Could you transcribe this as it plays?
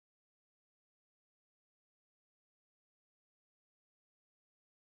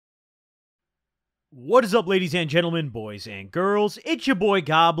What is up, ladies and gentlemen, boys and girls? It's your boy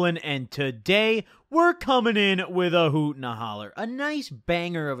Goblin, and today we're coming in with a hoot and a holler. A nice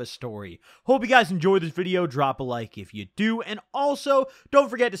banger of a story. Hope you guys enjoyed this video. Drop a like if you do, and also don't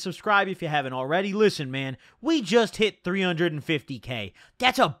forget to subscribe if you haven't already. Listen, man, we just hit 350K.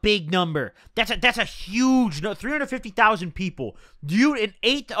 That's a big number. That's a huge number. 350,000 people. Dude, an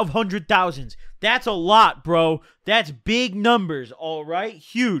eighth of 100,000s. That's a lot, bro. That's big numbers, all right?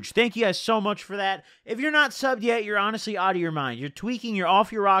 Huge. Thank you guys so much for that. If you're not subbed yet, you're honestly out of your mind. You're tweaking, you're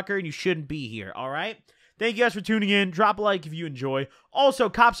off your rocker, and you shouldn't be here, all right? Thank you guys for tuning in. Drop a like if you enjoy. Also,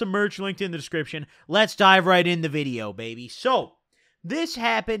 cop some merch linked in the description. Let's dive right in the video, baby. So, this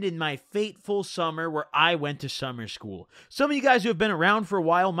happened in my fateful summer where I went to summer school. Some of you guys who have been around for a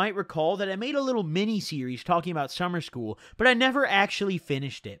while might recall that I made a little mini-series talking about summer school, but I never actually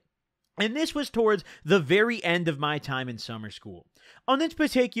finished it. And this was towards the very end of my time in summer school. On this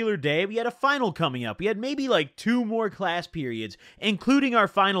particular day, we had a final coming up. We had maybe like 2 more class periods, including our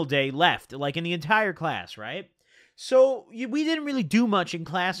final day left, like in the entire class, right? So we didn't really do much in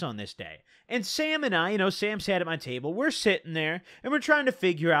class on this day. And Sam and I, Sam sat at my table, we're sitting there, and we're trying to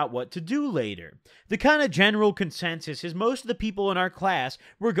figure out what to do later. The kind of general consensus is most of the people in our class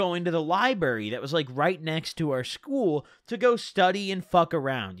were going to the library that was like right next to our school to go study and fuck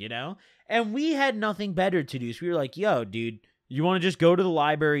around, And we had nothing better to do, so we were like, yo, dude, you want to just go to the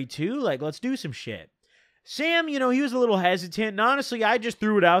library too? Like, let's do some shit. Sam, he was a little hesitant, and honestly, I just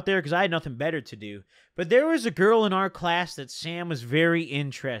threw it out there because I had nothing better to do. But there was a girl in our class that Sam was very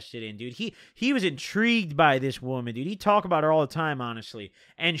interested in, dude. He was intrigued by this woman, dude. He talked about her all the time, honestly.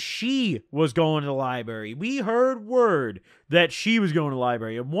 And she was going to the library. We heard word that she was going to the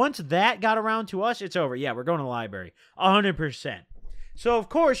library. And once that got around to us, it's over. Yeah, we're going to the library. 100%. So, of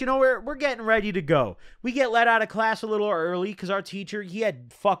course, we're getting ready to go. We get let out of class a little early because our teacher, he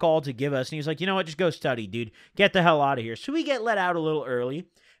had fuck all to give us. And he was like, you know what, just go study, dude. Get the hell out of here. So we get let out a little early.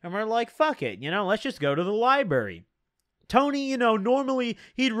 And we're like, fuck it, let's just go to the library. Tony, normally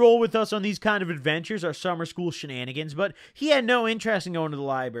he'd roll with us on these kind of adventures, our summer school shenanigans, but he had no interest in going to the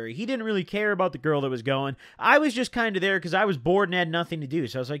library. He didn't really care about the girl that was going. I was just kind of there because I was bored and had nothing to do.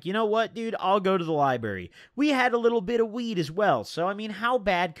 So I was like, you know what, dude, I'll go to the library. We had a little bit of weed as well, so I mean, how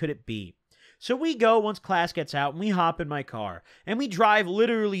bad could it be? So we go once class gets out, and we hop in my car, and we drive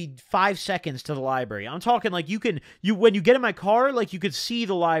literally 5 seconds to the library. I'm talking like when you get in my car, like you could see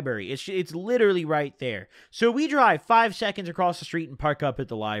the library. It's literally right there. So we drive 5 seconds across the street and park up at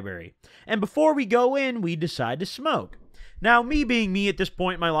the library. And before we go in, we decide to smoke. Now, me being me at this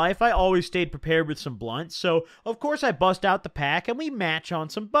point in my life, I always stayed prepared with some blunts, so of course I bust out the pack and we match on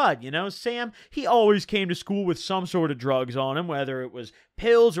some bud, Sam, he always came to school with some sort of drugs on him, whether it was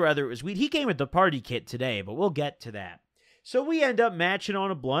pills or whether it was weed. He came with the party kit today, but we'll get to that. So we end up matching on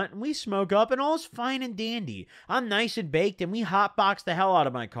a blunt, and we smoke up, and all's fine and dandy. I'm nice and baked, and we hotbox the hell out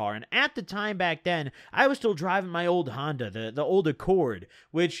of my car. And at the time back then, I was still driving my old Honda, the old Accord,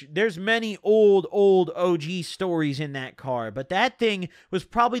 which there's many old OG stories in that car. But that thing was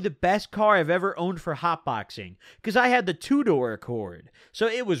probably the best car I've ever owned for hotboxing, because I had the 2-door Accord. So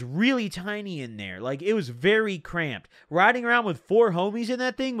it was really tiny in there. Like, it was very cramped. Riding around with 4 homies in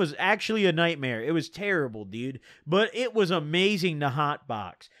that thing was actually a nightmare. It was terrible, dude. But it was amazing to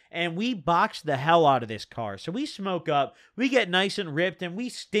hotbox, and we boxed the hell out of this car. So we smoke up, we get nice and ripped, and we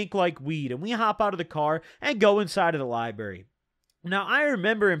stink like weed, and we hop out of the car and go inside of the library. Now, I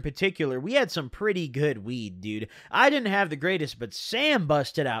remember in particular, we had some pretty good weed, dude. I didn't have the greatest, but Sam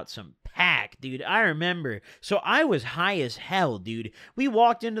busted out some pack, dude. I remember. So I was high as hell, dude. We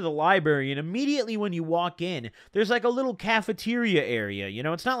walked into the library, and immediately when you walk in, there's like a little cafeteria area.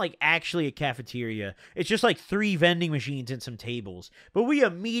 It's not like actually a cafeteria. It's just like 3 vending machines and some tables. But we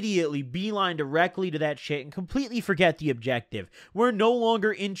immediately beeline directly to that shit and completely forget the objective. We're no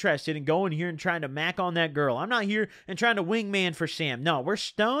longer interested in going here and trying to mac on that girl. I'm not here and trying to wingman for Sam. No, we're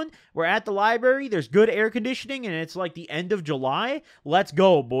stoned. We're at the library. There's good air conditioning, and it's like the end of July. Let's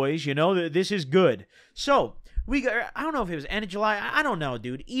go, boys. This is good. So, I don't know if it was end of July. I don't know,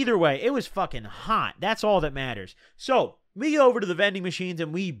 dude. Either way, it was fucking hot. That's all that matters. So, we go over to the vending machines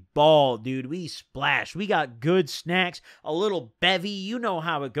and we ball, dude. We splash. We got good snacks, a little bevy. You know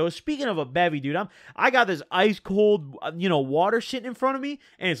how it goes. Speaking of a bevy, dude, I got this ice cold, water sitting in front of me,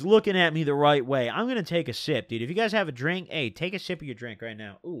 and it's looking at me the right way. I'm going to take a sip, dude. If you guys have a drink, hey, take a sip of your drink right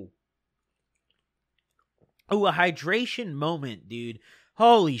now. Ooh, a hydration moment, dude.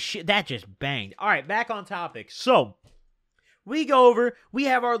 Holy shit, that just banged. All right, back on topic. So, We go over, we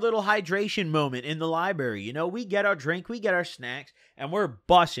have our little hydration moment in the library. You know, we get our drink, we get our snacks, and we're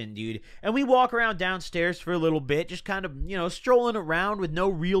bussing, dude. And we walk around downstairs for a little bit, just kind of, you know, strolling around with no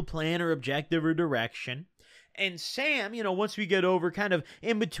real plan or objective or direction. And Sam, you know, once we get over kind of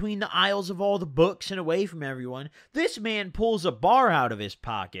in between the aisles of all the books and away from everyone, this man pulls a bar out of his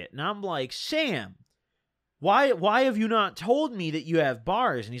pocket. And I'm like, Sam, why have you not told me that you have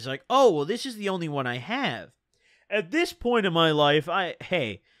bars? And he's like, oh, well, this is the only one I have. At this point in my life, I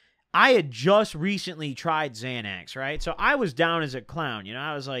had just recently tried Xanax, right? So I was down as a clown, you know?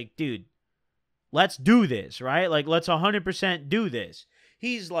 I was like, dude, let's do this, right? Like, let's 100% do this.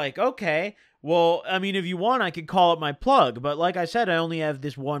 He's like, okay, well, I mean, if you want, I could call it my plug. But like I said, I only have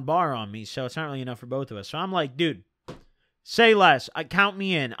this one bar on me, so it's not really enough for both of us. So I'm like, dude, say less. Count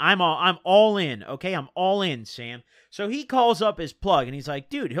me in. I'm all in, okay? I'm all in, Sam. So he calls up his plug, and he's like,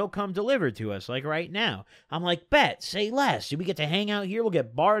 dude, he'll come deliver to us, like, right now. I'm like, bet, say less. Do we get to hang out here? We'll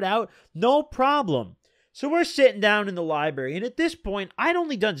get barred out. No problem. So we're sitting down in the library, and at this point, I'd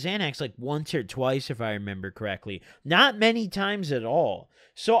only done Xanax like once or twice, if I remember correctly. Not many times at all.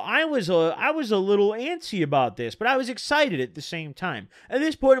 So I was a little antsy about this, but I was excited at the same time. At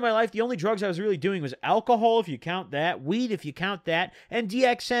this point in my life, the only drugs I was really doing was alcohol, if you count that, weed, if you count that, and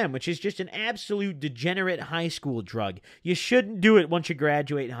DXM, which is just an absolute degenerate high school drug. You shouldn't do it once you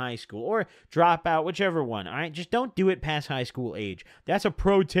graduate high school, or drop out, whichever one, all right? Just don't do it past high school age. That's a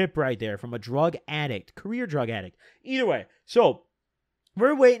pro tip right there from a drug addict, career drug addict. Either way, so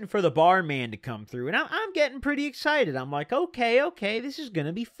we're waiting for the barman to come through, and I'm getting pretty excited. I'm like, okay, this is going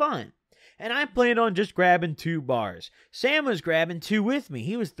to be fun. And I planned on just grabbing 2 bars. Sam was grabbing 2 with me.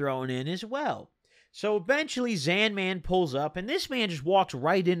 He was throwing in as well. So eventually, Xan Man pulls up, and this man just walks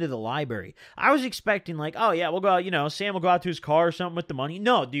right into the library. I was expecting, like, oh, yeah, we'll go out, you know, Sam will go out to his car or something with the money.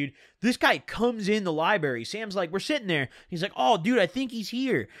 No, dude, this guy comes in the library. Sam's like, we're sitting there. He's like, oh, dude, I think he's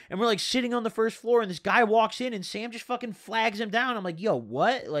here. And we're, like, sitting on the first floor, and this guy walks in, and Sam just fucking flags him down. I'm like, yo,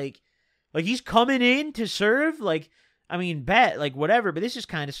 what? Like he's coming in to serve? Like, I mean, bet, like, whatever, but this is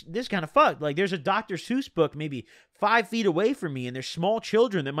kind of fucked. Like, there's a Dr. Seuss book maybe 5 feet away from me, and there's small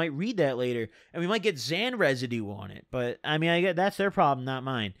children that might read that later, and we might get Xan residue on it. But, I mean, I get that's their problem, not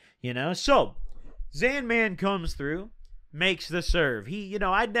mine, you know? So, Xan Man comes through, makes the serve. He, you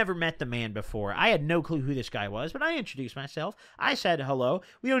know, I'd never met the man before. I had no clue who this guy was, but I introduced myself. I said hello.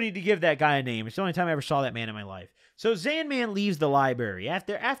 We don't need to give that guy a name. It's the only time I ever saw that man in my life. So, Xan Man leaves the library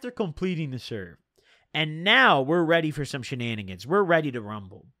after completing the serve. And now we're ready for some shenanigans. We're ready to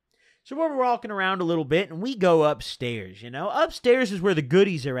rumble. So we're walking around a little bit, and we go upstairs, you know. Upstairs is where the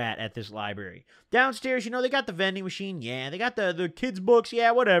goodies are at this library. Downstairs, you know, they got the vending machine. Yeah, they got the kids' books.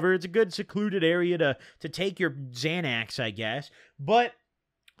 Yeah, whatever. It's a good secluded area to take your Xanax, I guess. But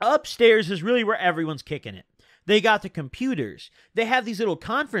upstairs is really where everyone's kicking it. They got the computers. They have these little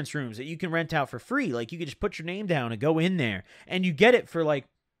conference rooms that you can rent out for free. Like, you can just put your name down and go in there, and you get it for, like,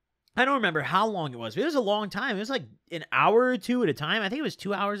 I don't remember how long it was, but it was a long time. It was like an hour or 2 at a time. I think it was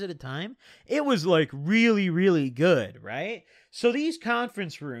 2 hours at a time. It was like really, really good, right? So these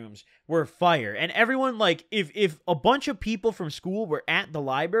conference rooms were fire. And everyone, like, if a bunch of people from school were at the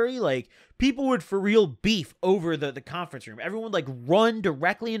library, like, people would for real beef over the conference room. Everyone would, like, run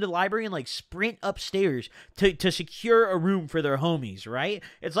directly into the library and, like, sprint upstairs to secure a room for their homies, right?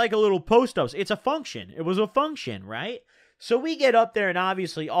 It's like a little post office. It's a function. It was a function, right? So we get up there, and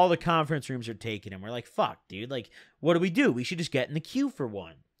obviously all the conference rooms are taken, and we're like, fuck, dude, like, what do? We should just get in the queue for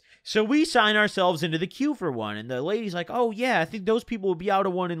one. So we sign ourselves into the queue for one, and the lady's like, oh, yeah, I think those people will be out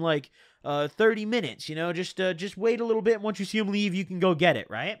of one in, like, 30 minutes, you know, just wait a little bit, and once you see them leave, you can go get it,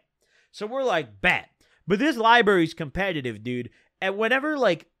 right? So we're like, bet. But this library's competitive, dude. And whenever,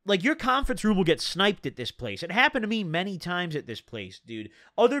 like your conference room will get sniped at this place. It happened to me many times at this place, dude.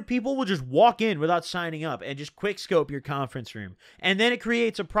 Other people will just walk in without signing up and just quick scope your conference room. And then it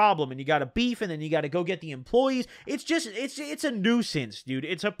creates a problem, and you got to beef, and then you got to go get the employees. It's just, it's a nuisance, dude.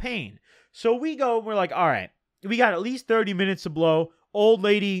 It's a pain. So we go, and we're like, all right, we got at least 30 minutes to blow. Old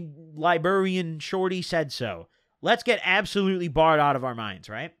lady librarian shorty said so. Let's get absolutely barred out of our minds,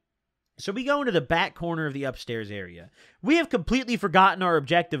 right? So we go into the back corner of the upstairs area. We have completely forgotten our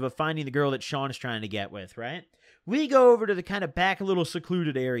objective of finding the girl that Sean is trying to get with, right? We go over to the kind of back little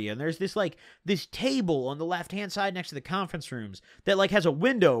secluded area, and there's this table on the left-hand side next to the conference rooms that, like, has a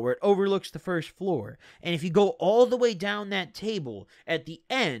window where it overlooks the first floor. And if you go all the way down that table, at the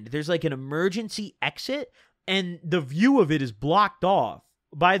end, there's, like, an emergency exit, and the view of it is blocked off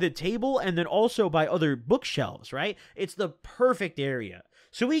by the table and then also by other bookshelves, right? It's the perfect area.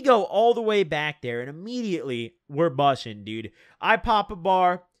 So we go all the way back there, and immediately we're bussing, dude. I pop a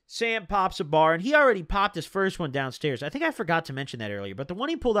bar. Sam pops a bar, and he already popped his first one downstairs. I think I forgot to mention that earlier, but the one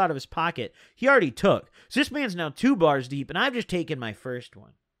he pulled out of his pocket, he already took. So this man's now 2 bars deep, and I've just taken my first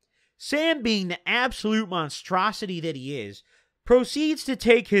one. Sam, being the absolute monstrosity that he is, proceeds to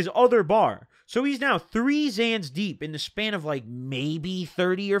take his other bar. So he's now 3 Xans deep in the span of like maybe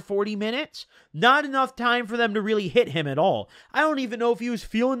 30 or 40 minutes. Not enough time for them to really hit him at all. I don't even know if he was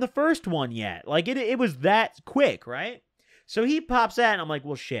feeling the first one yet. Like it was that quick, right? So he pops that, and I'm like,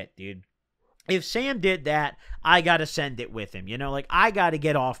 well, shit, dude. If Sam did that, I got to send it with him. You know, like I got to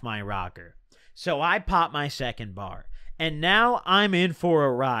get off my rocker. So I pop my second bar. And now I'm in for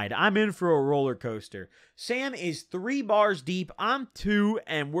a ride. I'm in for a roller coaster. Sam is 3 bars deep. I'm 2,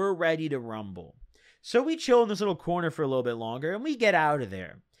 and we're ready to rumble. So we chill in this little corner for a little bit longer, and we get out of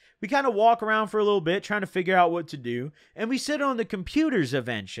there. We kind of walk around for a little bit, trying to figure out what to do. And we sit on the computers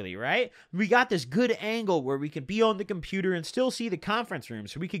eventually, right? We got this good angle where we can be on the computer and still see the conference room.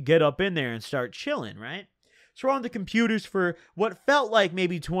 So we could get up in there and start chilling, right? So we're on the computers for what felt like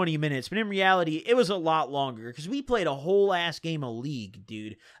maybe 20 minutes, but in reality, it was a lot longer because we played a whole ass game of League,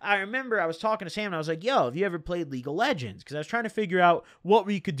 dude. I remember I was talking to Sam and I was like, yo, have you ever played League of Legends? Because I was trying to figure out what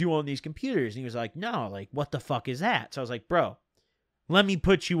we could do on these computers. And he was like, no, like, what the fuck is that? So I was like, bro, let me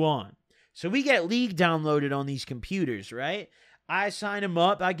put you on. So we get League downloaded on these computers, right? I sign him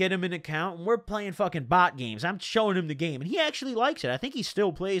up, I get him an account, and we're playing fucking bot games. I'm showing him the game, and he actually likes it. I think he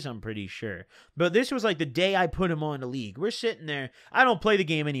still plays, I'm pretty sure. But this was like the day I put him on the League. We're sitting there. I don't play the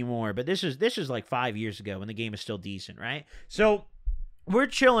game anymore, but this is like 5 years ago when the game is still decent, right? So we're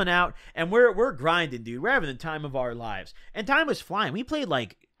chilling out, and we're grinding, dude. We're having the time of our lives. And time was flying. We played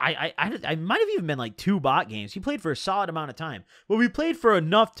like I might have even been like 2 bot games. He played for a solid amount of time. But we played for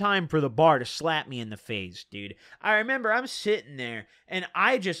enough time for the bar to slap me in the face, dude. I remember I'm sitting there, and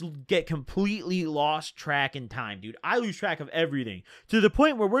I just get completely lost track in time, dude. I lose track of everything to the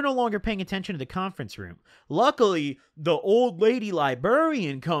point where we're no longer paying attention to the conference room. Luckily, the old lady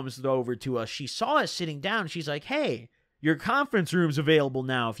librarian comes over to us. She saw us sitting down. She's like, hey, your conference room's available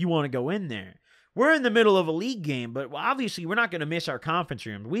now if you want to go in there. We're in the middle of a League game, but obviously we're not going to miss our conference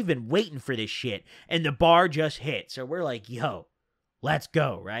room. We've been waiting for this shit, and the bar just hit. So we're like, yo, let's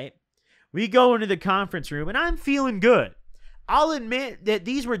go, right? We go into the conference room, and I'm feeling good. I'll admit that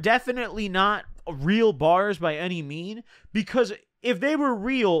these were definitely not real bars by any mean, because if they were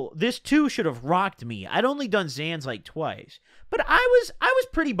real, this too should have rocked me. I'd only done Xans like twice. But I was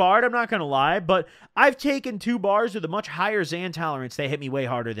pretty barred, I'm not going to lie. But I've taken 2 bars with a much higher Xan tolerance that hit me way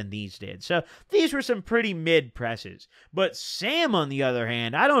harder than these did. So these were some pretty mid presses. But Sam, on the other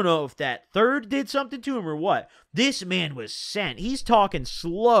hand, I don't know if that third did something to him or what. This man was sent. He's talking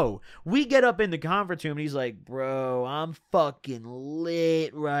slow. We get up in the conference room and he's like, bro, I'm fucking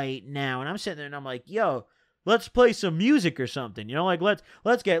lit right now. And I'm sitting there and I'm like, yo, let's play some music or something, you know, like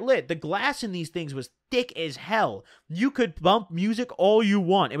let's get lit. The glass in these things was thick as hell. You could bump music all you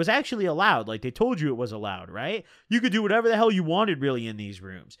want. It was actually allowed. Like they told you it was allowed, right? You could do whatever the hell you wanted really in these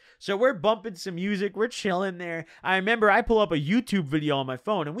rooms. So we're bumping some music. We're chilling there. I remember I pull up a YouTube video on my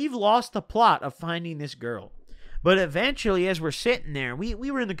phone and we've lost the plot of finding this girl. But eventually, as we're sitting there, we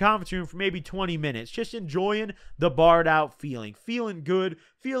were in the conference room for maybe 20 minutes, just enjoying the barred out feeling good,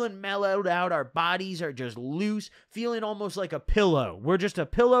 feeling mellowed out. Our bodies are just loose, feeling almost like a pillow. We're just a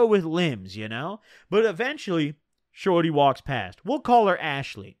pillow with limbs, you know? But eventually, Shorty walks past. We'll call her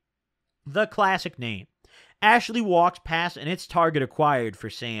Ashley. The classic name. Ashley walks past, and it's target acquired for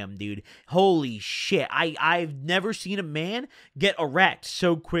Sam, dude. Holy shit. I've never seen a man get erect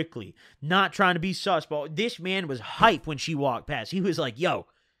so quickly. Not trying to be sus, but this man was hype when she walked past. He was like, yo,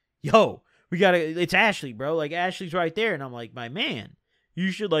 we gotta, it's Ashley, bro. Like, Ashley's right there. And I'm like, my man,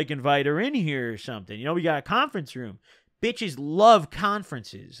 you should, like, invite her in here or something. You know, we got a conference room. Bitches love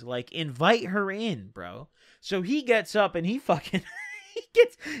conferences. Like, invite her in, bro. So he gets up, and he fucking...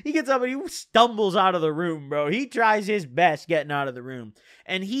 He gets up and he stumbles out of the room, bro. He tries his best getting out of the room,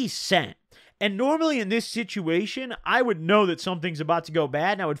 and he's sent. And normally in this situation, I would know that something's about to go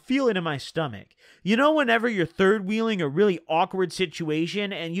bad, and I would feel it in my stomach. You know, whenever you're third wheeling a really awkward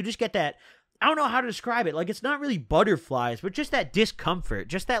situation, and you just get that, I don't know how to describe it. Like, it's not really butterflies, but just that discomfort,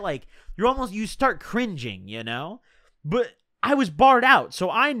 just that, like, you start cringing, you know? But I was barred out,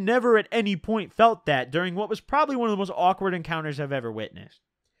 so I never at any point felt that during what was probably one of the most awkward encounters I've ever witnessed.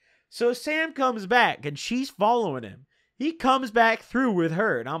 So Sam comes back, and she's following him. He comes back through with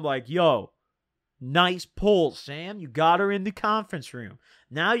her, and I'm like, yo, nice pull, Sam. You got her in the conference room.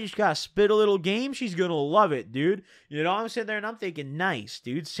 Now you just gotta spit a little game. She's gonna love it, dude. You know, I'm sitting there, and I'm thinking, nice,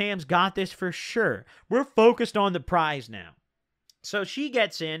 dude. Sam's got this for sure. We're focused on the prize now. So she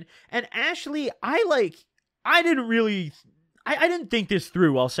gets in, and Ashley, I I didn't think this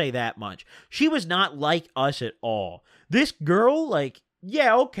through, I'll say that much. She was not like us at all. This girl, like,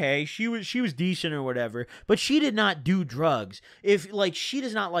 yeah, okay, she was decent or whatever, but she did not do drugs. If, like, she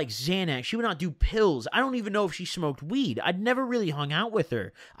does not like Xanax, she would not do pills. I don't even know if she smoked weed. I'd never really hung out with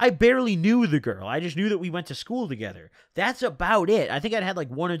her. I barely knew the girl. I just knew that we went to school together. That's about it. I think I'd had like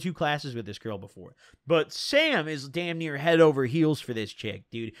 1 or 2 classes with this girl before. But Sam is damn near head over heels for this chick,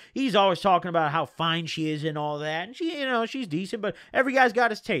 dude. He's always talking about how fine she is and all that. And she, she's decent, but every guy's got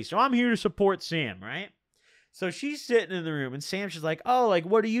his taste. So I'm here to support Sam, right? So she's sitting in the room, and Sam's just like, oh, like,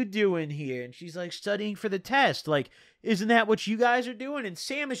 what are you doing here? And she's like, studying for the test. Like, isn't that what you guys are doing? And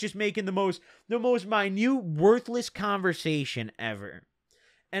Sam is just making the most minute, worthless conversation ever.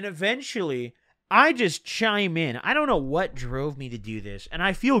 And eventually, I just chime in. I don't know what drove me to do this, and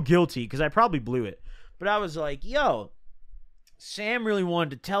I feel guilty because I probably blew it. But I was like, yo, Sam really wanted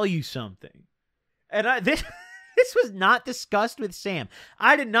to tell you something. And this was not discussed with Sam.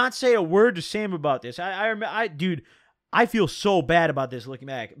 I did not say a word to Sam about this. Dude, I feel so bad about this looking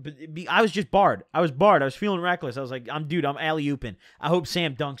back. But I was just barred. I was feeling reckless. I was like, I'm alley-ooping. I hope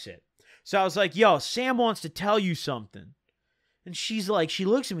Sam dunks it. So I was like, yo, Sam wants to tell you something. And she's like, she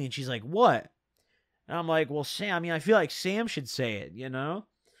looks at me and she's like, what? And I'm like, well, Sam, I feel like Sam should say it, And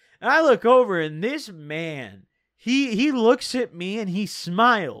I look over and this man, He looks at me and he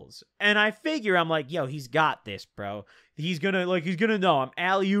smiles. And I figure, I'm like, yo, he's got this, bro. He's gonna know. I'm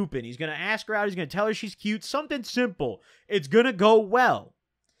alley-ooping. He's gonna ask her out. He's gonna tell her she's cute. Something simple. It's gonna go well.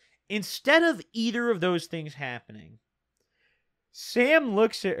 Instead of either of those things happening, Sam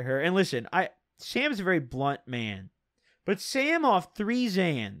looks at her. And listen, Sam's a very blunt man. But Sam off 3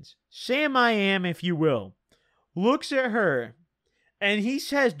 Xans, Sam I am, if you will, looks at her and he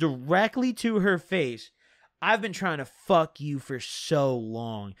says directly to her face, I've been trying to fuck you for so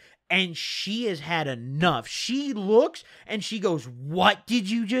long, and she has had enough. She looks, and she goes, what did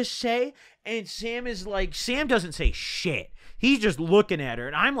you just say? And Sam is like, Sam doesn't say shit. He's just looking at her,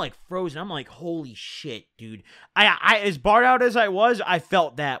 and I'm like frozen. I'm like, holy shit, dude. I as barred out as I was, I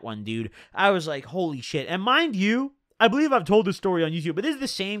felt that one, dude. I was like, holy shit. And mind you, I believe I've told this story on YouTube, but this is the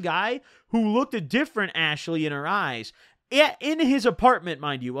same guy who looked a different Ashley in her eyes. Yeah, in his apartment,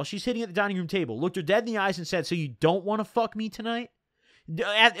 mind you, while she's sitting at the dining room table, looked her dead in the eyes and said, so you don't want to fuck me tonight?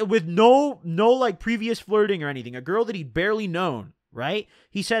 With no like previous flirting or anything. A girl that he'd barely known, right?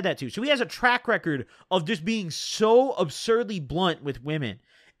 He said that too. So he has a track record of just being so absurdly blunt with women.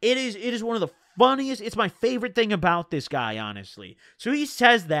 It is one of the funniest, it's my favorite thing about this guy, honestly. So he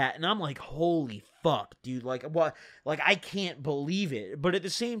says that, and I'm like, holy fuck, dude. Like, what? Like, I can't believe it. But at the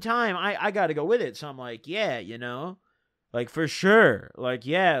same time, I gotta go with it. So I'm like, yeah, like, for sure. Like,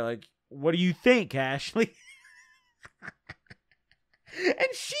 yeah, like, what do you think, Ashley?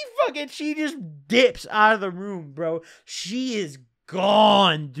 And she just dips out of the room, bro. She is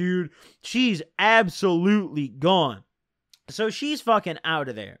gone, dude. She's absolutely gone. So she's fucking out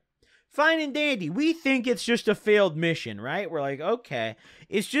of there. Fine and dandy. We think it's just a failed mission, right? We're like, okay,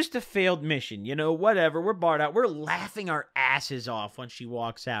 it's just a failed mission. Whatever. We're barred out. We're laughing our asses off when she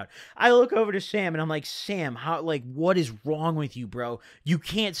walks out. I look over to Sam and I'm like, Sam, what is wrong with you, bro? You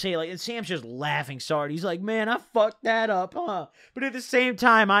can't say and Sam's just laughing so hard. He's like, man, I fucked that up, huh? But at the same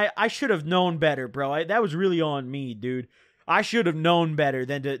time, I should have known better, bro. That was really on me, dude. I should have known better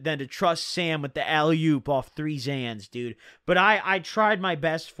than to trust Sam with the alley-oop off 3 Xans, dude. But I tried my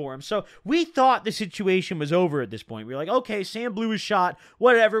best for him. So we thought the situation was over at this point. We were like, okay, Sam blew his shot,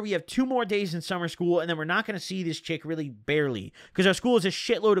 whatever. We have 2 more days in summer school, and then we're not going to see this chick really barely. Because our school has a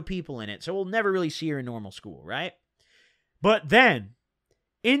shitload of people in it, so we'll never really see her in normal school, right? But then,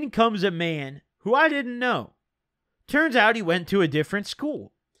 in comes a man who I didn't know. Turns out he went to a different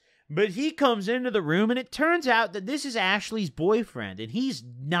school. But he comes into the room, and it turns out that this is Ashley's boyfriend, and he's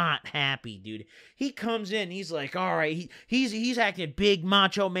not happy, dude. He comes in, he's like, all right, he's acting big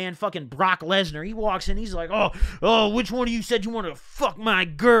macho man, fucking Brock Lesnar. He walks in, he's like, oh, which one of you said you wanted to fuck my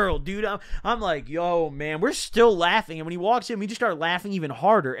girl, dude? I'm like, yo, man, we're still laughing, and when he walks in, we just start laughing even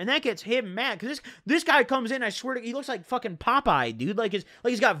harder, and that gets him mad, because this guy comes in, I swear to, he looks like fucking Popeye, dude, like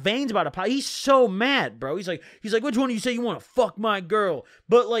he's got veins about a Popeye. He's so mad, bro. He's like, which one of you say you want to fuck my girl?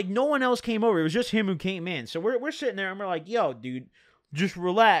 But, no one else came over. It was just him who came in. So we're sitting there and we're like, yo, dude, just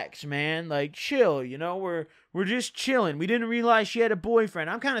relax, man. Like, chill, we're just chilling. We didn't realize she had a boyfriend.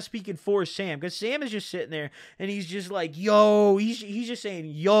 I'm kind of speaking for Sam, because Sam is just sitting there and he's just like, yo, he's just saying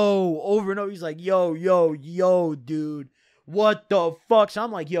yo over and over. He's like, yo, dude. What the fuck? So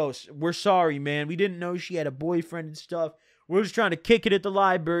I'm like, yo, we're sorry, man. We didn't know she had a boyfriend and stuff. We're just trying to kick it at the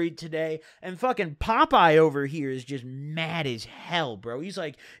library today. And fucking Popeye over here is just mad as hell, bro. He's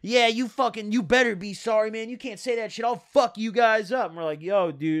like, yeah, you better be sorry, man. You can't say that shit. I'll fuck you guys up. And we're like,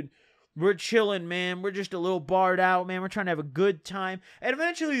 yo, dude, we're chilling, man. We're just a little barred out, man. We're trying to have a good time. And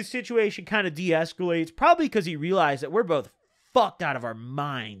eventually the situation kind of de-escalates, probably because he realized that we're both fucked out of our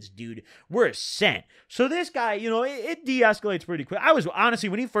minds, dude. We're sent. So this guy, you know, it de-escalates pretty quick. I was, honestly,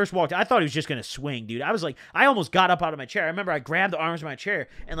 when he first walked, I thought he was just going to swing, dude. I was like, I almost got up out of my chair. I remember I grabbed the arms of my chair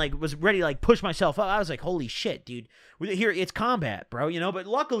and, like, was ready to, like, push myself up. I was like, holy shit, dude. Here, it's combat, bro, you know? But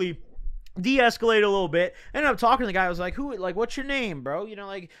luckily, de-escalate a little bit. Ended up talking to the guy. I was like, what's your name, bro? You know,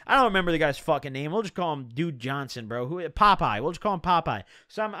 like, I don't remember the guy's fucking name. We'll just call him Dude Johnson, bro. Popeye. We'll just call him Popeye.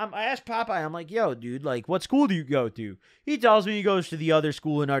 So I asked Popeye, I'm like, yo, dude, like, what school do you go to? He tells me he goes to the other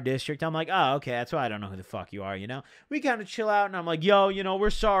school in our district. I'm like, oh, okay, that's why I don't know who the fuck you are, you know? We kind of chill out, and I'm like, yo, you know, we're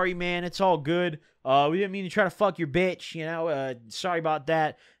sorry, man. It's all good. We didn't mean to try to fuck your bitch, you know? Sorry about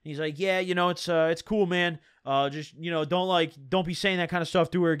that. And he's like, yeah, you know, it's cool, man. Just, you know, don't be saying that kind of stuff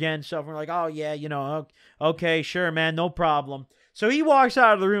to her again. So we're like, oh yeah, you know, okay, sure, man, no problem. So he walks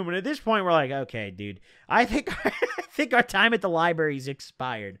out of the room, and at this point, we're like, okay, dude, I think our time at the library's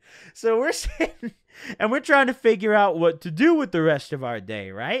expired. So we're sitting, and we're trying to figure out what to do with the rest of our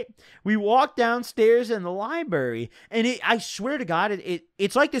day, right? We walk downstairs in the library, and I swear to God,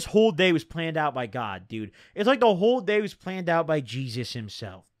 it's like this whole day was planned out by God, dude. It's like the whole day was planned out by Jesus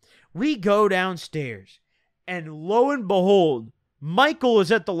himself. We go downstairs, and lo and behold, Michael is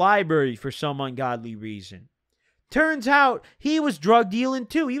at the library for some ungodly reason. Turns out he was drug dealing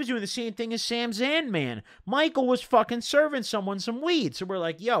too. He was doing the same thing as Sam Zandman. Michael was fucking serving someone some weed. So we're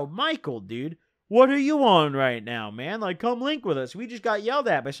like, yo, Michael, dude, what are you on right now, man? Like, come link with us. We just got yelled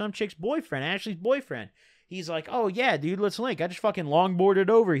at by some chick's boyfriend, Ashley's boyfriend. He's like, oh, yeah, dude, let's link. I just fucking longboarded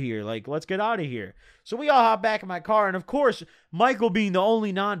over here. Like, let's get out of here. So we all hop back in my car. And, of course, Michael being the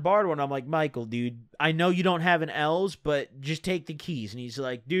only non-barred one, I'm like, Michael, dude, I know you don't have an L's, but just take the keys. And he's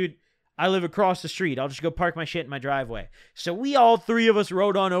like, dude, I live across the street. I'll just go park my shit in my driveway. So we all three of us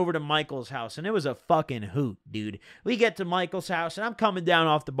rode on over to Michael's house, and it was a fucking hoot, dude. We get to Michael's house, and I'm coming down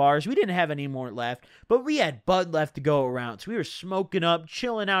off the bars. We didn't have any more left, but we had bud left to go around. So we were smoking up,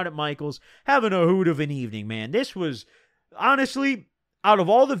 chilling out at Michael's, having a hoot of an evening, man. This was, honestly, out of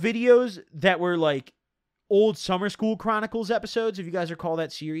all the videos that were like old Summer School Chronicles episodes, if you guys recall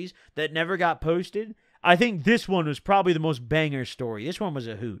that series, that never got posted, I think this one was probably the most banger story. This one was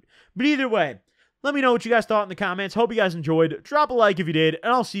a hoot. But either way, let me know what you guys thought in the comments. Hope you guys enjoyed. Drop a like if you did,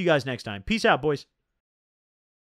 and I'll see you guys next time. Peace out, boys.